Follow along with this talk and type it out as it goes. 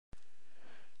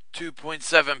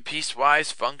2.7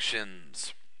 Piecewise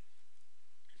functions.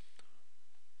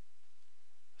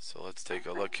 So let's take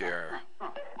a look here.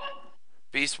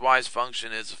 Piecewise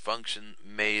function is a function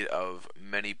made of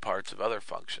many parts of other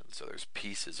functions. So there's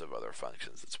pieces of other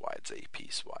functions. That's why it's a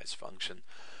piecewise function.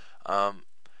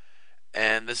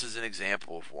 And this is an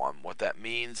example of one. What that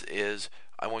means is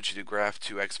I want you to graph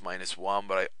 2x minus 1,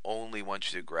 but I only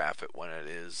want you to graph it when it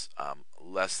is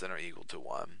less than or equal to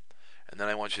 1. And then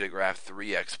I want you to graph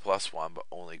 3x plus 1, but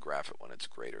only graph it when it's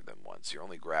greater than 1. So you're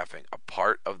only graphing a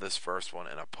part of this first one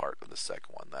and a part of the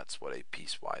second one. That's what a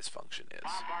piecewise function is.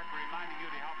 Bob Barker reminding you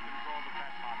to help control the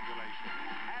pet population.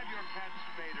 Have your pets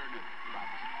spayed or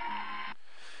neutered.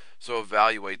 So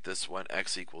evaluate this when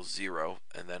x equals 0,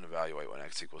 and then evaluate when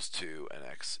x equals 2 and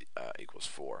x equals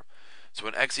 4. So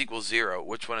when x equals 0,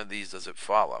 which one of these does it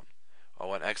follow? Well,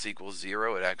 when x equals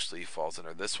 0, it actually falls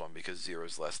under this one because 0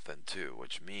 is less than 2,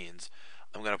 which means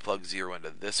I'm going to plug 0 into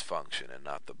this function and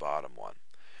not the bottom one.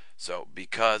 So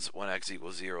because when x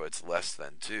equals 0, it's less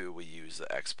than 2, we use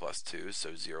the x plus 2,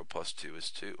 so 0 plus 2 is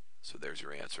 2. So there's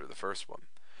your answer to the first one.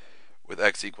 With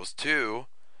x equals 2,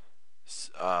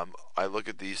 I look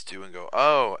at these two and go,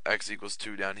 oh, x equals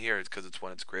 2 down here. It's because it's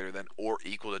when it's greater than or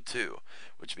equal to 2,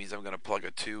 which means I'm going to plug a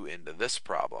 2 into this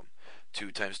problem.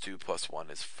 2 times 2 plus 1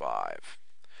 is 5.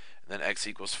 And then x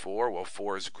equals 4. Well,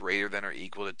 4 is greater than or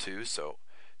equal to 2, so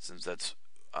since that's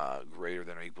greater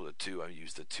than or equal to 2, I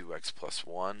use the 2x plus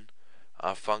 1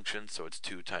 function, so it's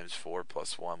 2 times 4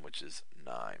 plus 1, which is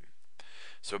 9.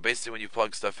 So basically when you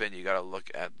plug stuff in, you got to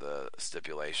look at the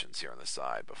stipulations here on the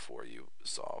side before you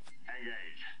solve.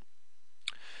 Engage.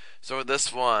 So with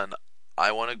this one,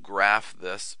 I want to graph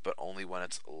this, but only when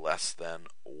it's less than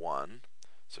 1.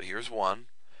 So here's 1.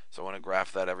 So I want to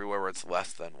graph that everywhere where it's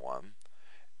less than 1.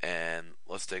 And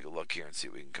let's take a look here and see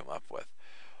what we can come up with.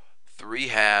 3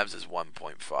 halves is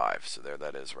 1.5. So there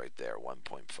that is right there,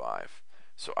 1.5.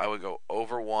 So I would go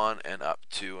over 1 and up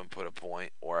 2 and put a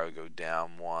point, or I would go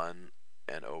down 1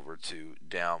 and over 2,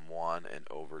 down 1 and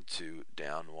over 2,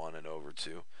 down 1 and over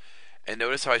 2. And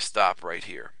notice how I stop right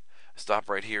here. I stop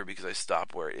right here because I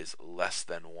stop where it is less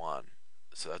than 1.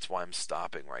 So that's why I'm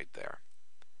stopping right there,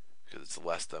 because it's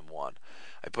less than 1.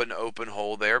 I put an open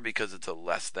hole there because it's a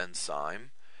less than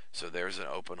sign. So there's an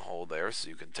open hole there, so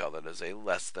you can tell that is a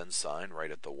less than sign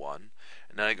right at the 1.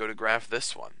 And then I go to graph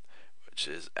this one, which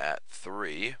is at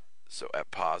 3. So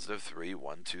at positive 3,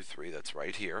 1, 2, 3, that's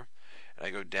right here. And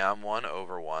I go down 1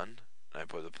 over 1, and I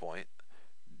put the point.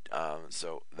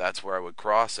 So that's where I would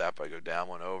cross at. I go down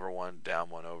 1 over 1, down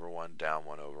 1 over 1, down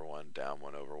 1 over 1, down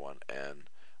 1 over 1, and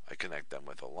I connect them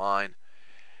with a line.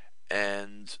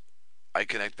 And I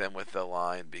connect them with the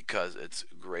line because it's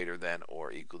greater than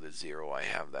or equal to 0. I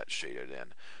have that shaded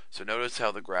in. So notice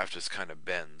how the graph just kind of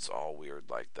bends all weird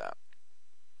like that.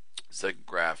 Second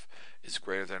graph is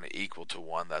greater than or equal to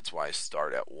 1. That's why I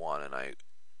start at 1 and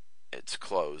it's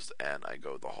closed, and I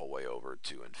go the whole way over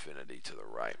to infinity to the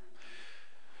right.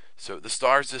 So the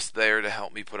star is just there to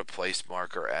help me put a place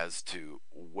marker as to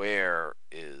where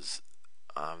is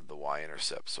the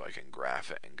y-intercept, so I can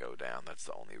graph it and go down. That's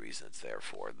the only reason it's there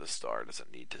for. The star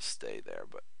doesn't need to stay there,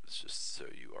 but it's just so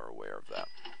you are aware of that.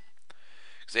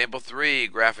 Example 3,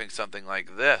 graphing something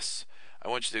like this. I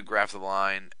want you to graph the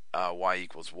line y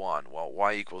equals 1. Well,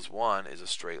 y equals 1 is a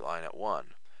straight line at 1.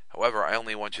 However, I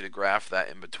only want you to graph that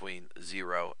in between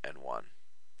 0 and 1.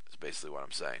 That's basically what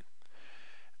I'm saying.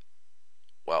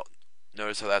 Well,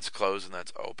 notice how that's closed and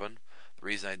that's open. The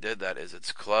reason I did that is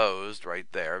it's closed right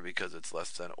there because it's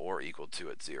less than or equal to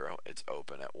at 0. It's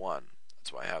open at 1.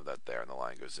 That's why I have that there, and the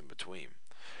line goes in between.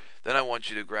 Then I want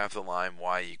you to graph the line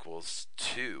y equals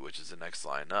 2, which is the next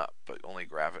line up, but only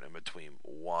graph it in between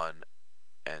 1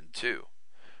 and 2.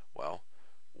 Well,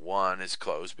 1 is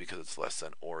closed because it's less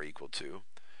than or equal to,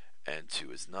 and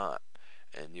 2 is not.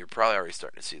 And you're probably already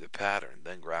starting to see the pattern.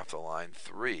 Then graph the line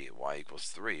 3, y equals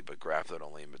 3, but graph that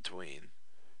only in between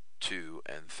 2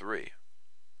 and 3.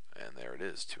 And there it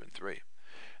is, 2 and 3.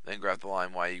 Then graph the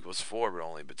line y equals 4, but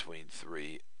only between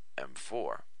 3 and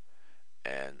 4.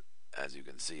 And as you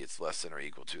can see, it's less than or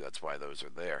equal to, that's why those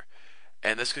are there.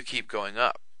 And this could keep going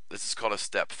up. This is called a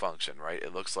step function, right?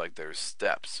 It looks like there's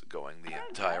steps going the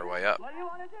entire way up. What do you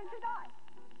want to do tonight?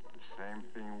 Same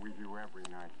thing we do every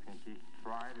night, Pinky.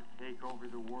 Try to take over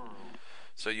the world.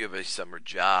 So you have a summer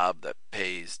job that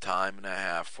pays time and a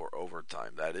half for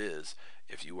overtime. That is,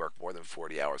 if you work more than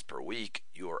 40 hours per week,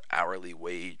 your hourly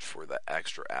wage for the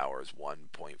extra hours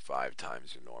 1.5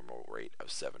 times your normal rate of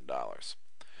 $7.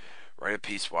 Write a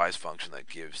piecewise function that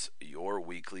gives your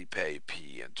weekly pay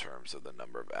P in terms of the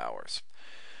number of hours.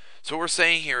 So what we're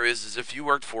saying here is if you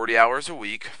worked 40 hours a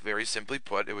week, very simply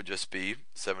put, it would just be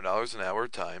 $7 an hour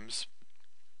times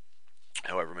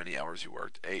however many hours you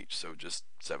worked, H. So just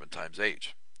 7 times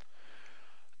H.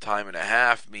 Time and a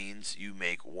half means you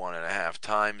make 1.5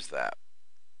 times that.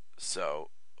 So,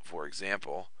 for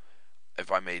example,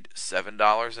 if I made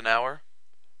 $7 an hour,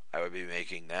 I would be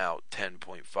making now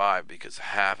 10.5 because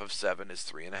half of 7 is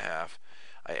 3.5.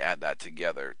 I add that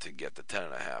together to get the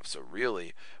 10.5. So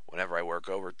really, whenever I work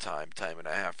overtime, time and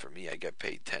a half for me, I get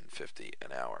paid 10.50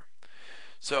 an hour.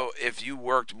 So if you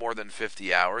worked more than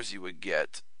 50 hours, you would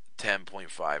get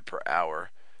 10.5 per hour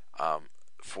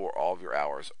for all of your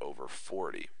hours over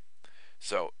 40.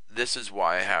 So this is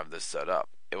why I have this set up.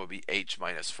 It would be H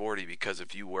minus 40 because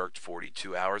if you worked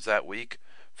 42 hours that week,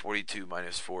 42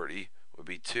 minus 40 would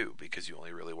be 2 because you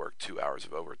only really worked 2 hours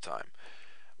of overtime.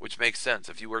 Which makes sense.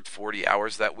 If you worked 40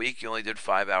 hours that week, you only did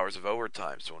 5 hours of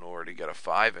overtime. So in order to get a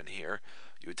 5 in here,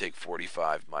 you would take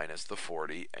 45 minus the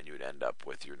 40 and you would end up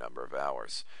with your number of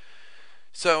hours.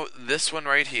 So this one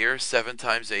right here, 7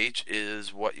 times H,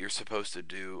 is what you're supposed to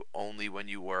do only when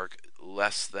you work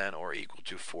less than or equal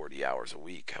to 40 hours a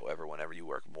week. However, whenever you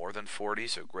work more than 40,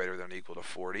 so greater than or equal to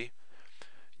 40,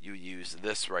 you use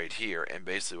this right here. And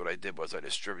basically what I did was I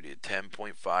distributed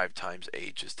 10.5 times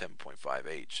H is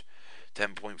 10.5H.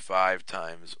 10.5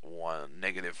 times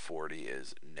negative 40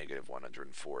 is negative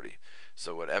 140.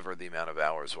 So whatever the amount of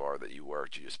hours are that you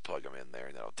worked, you just plug them in there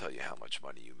and that'll tell you how much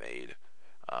money you made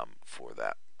for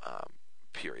that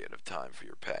period of time for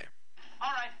your pay.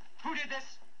 All right, who did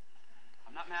this?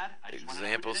 I'm not mad. I just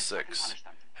Example 6.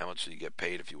 How much do you get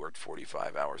paid if you worked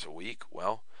 45 hours a week?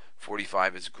 Well,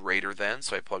 45 is greater than,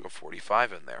 so I plug a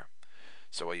 45 in there.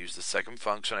 So I use the second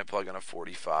function, I plug in a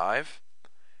 45,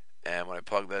 and when I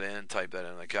plug that in, type that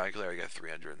in the calculator, I get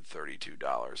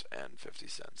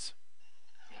 $332.50.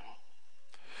 Hello.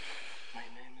 My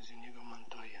name is Inigo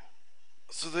Montoya.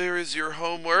 So there is your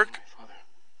homework.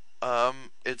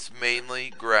 It's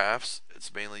mainly graphs.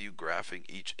 It's mainly you graphing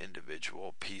each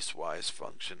individual piecewise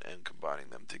function and combining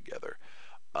them together.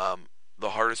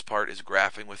 The hardest part is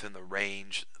graphing within the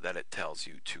range that it tells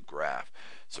you to graph.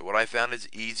 So what I found is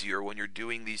easier when you're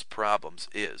doing these problems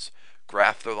is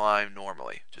graph the line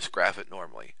normally. Just graph it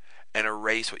normally. And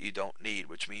erase what you don't need,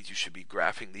 which means you should be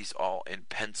graphing these all in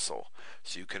pencil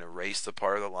so you can erase the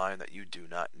part of the line that you do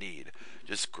not need.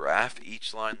 Just graph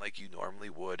each line like you normally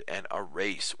would and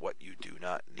erase what you do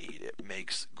not need. It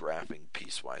makes graphing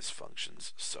piecewise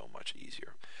functions so much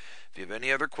easier. If you have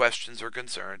any other questions or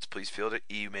concerns, please feel free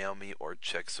to email me or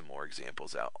check some more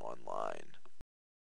examples out online.